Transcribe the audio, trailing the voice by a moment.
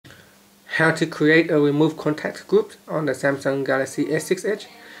how to create or remove contact groups on the Samsung Galaxy S6 Edge.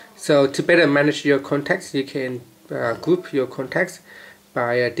 So to better manage your contacts, you can group your contacts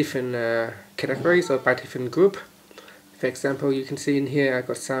by different categories or by different group. For example, you can see in here I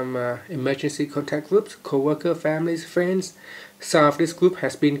got some emergency contact groups, co-worker, families, friends. Some of this group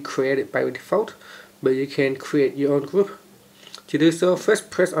has been created by default, but you can create your own group. To do so,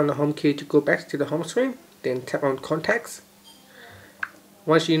 first press on the home key to go back to the home screen, then tap on contacts.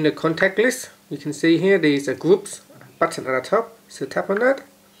 Once you're in the contact list, you can see here there is a groups button at the top, so tap on that.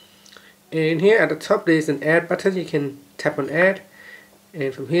 And here at the top there is an add button, you can tap on add,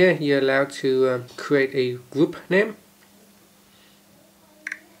 and from here you're allowed to create a group name.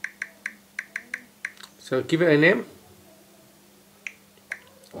 So give it a name.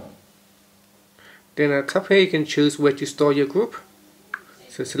 Then at the top here you can choose where to store your group,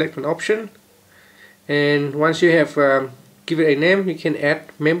 so select an option, and once you have give it a name, you can add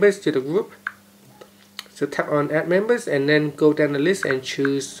members to the group. So tap on add members and then go down the list and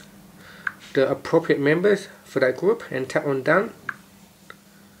choose the appropriate members for that group and tap on done.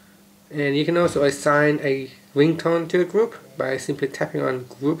 And you can also assign a ringtone to the group by simply tapping on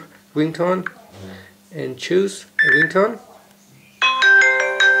group ringtone and choose a ringtone.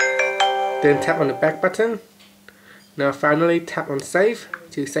 Then tap on the back button. Now finally tap on save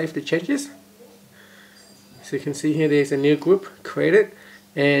to save the changes. So you can see here there's a new group created,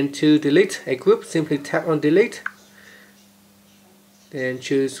 and to delete a group simply tap on delete, then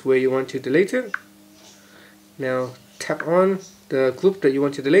choose where you want to delete it. Now tap on the group that you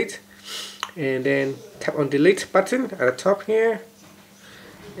want to delete and then tap on delete button at the top here,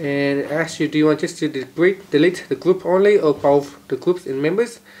 and it asks you, do you want just to delete the group only or both the groups and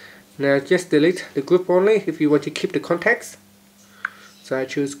members. Now just delete the group only if you want to keep the contacts, so I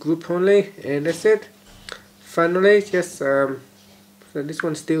choose group only, and that's it. Finally, just so this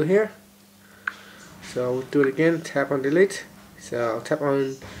one's still here, so I'll do it again, tap on delete. So I'll tap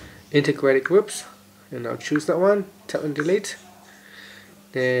on integrated groups and I'll choose that one, tap on delete,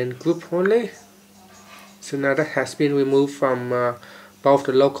 then group only. So now that has been removed from both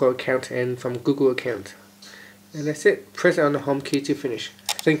the local account and from Google account, and that's it. Press on the home key to finish.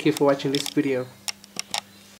 Thank you for watching this video.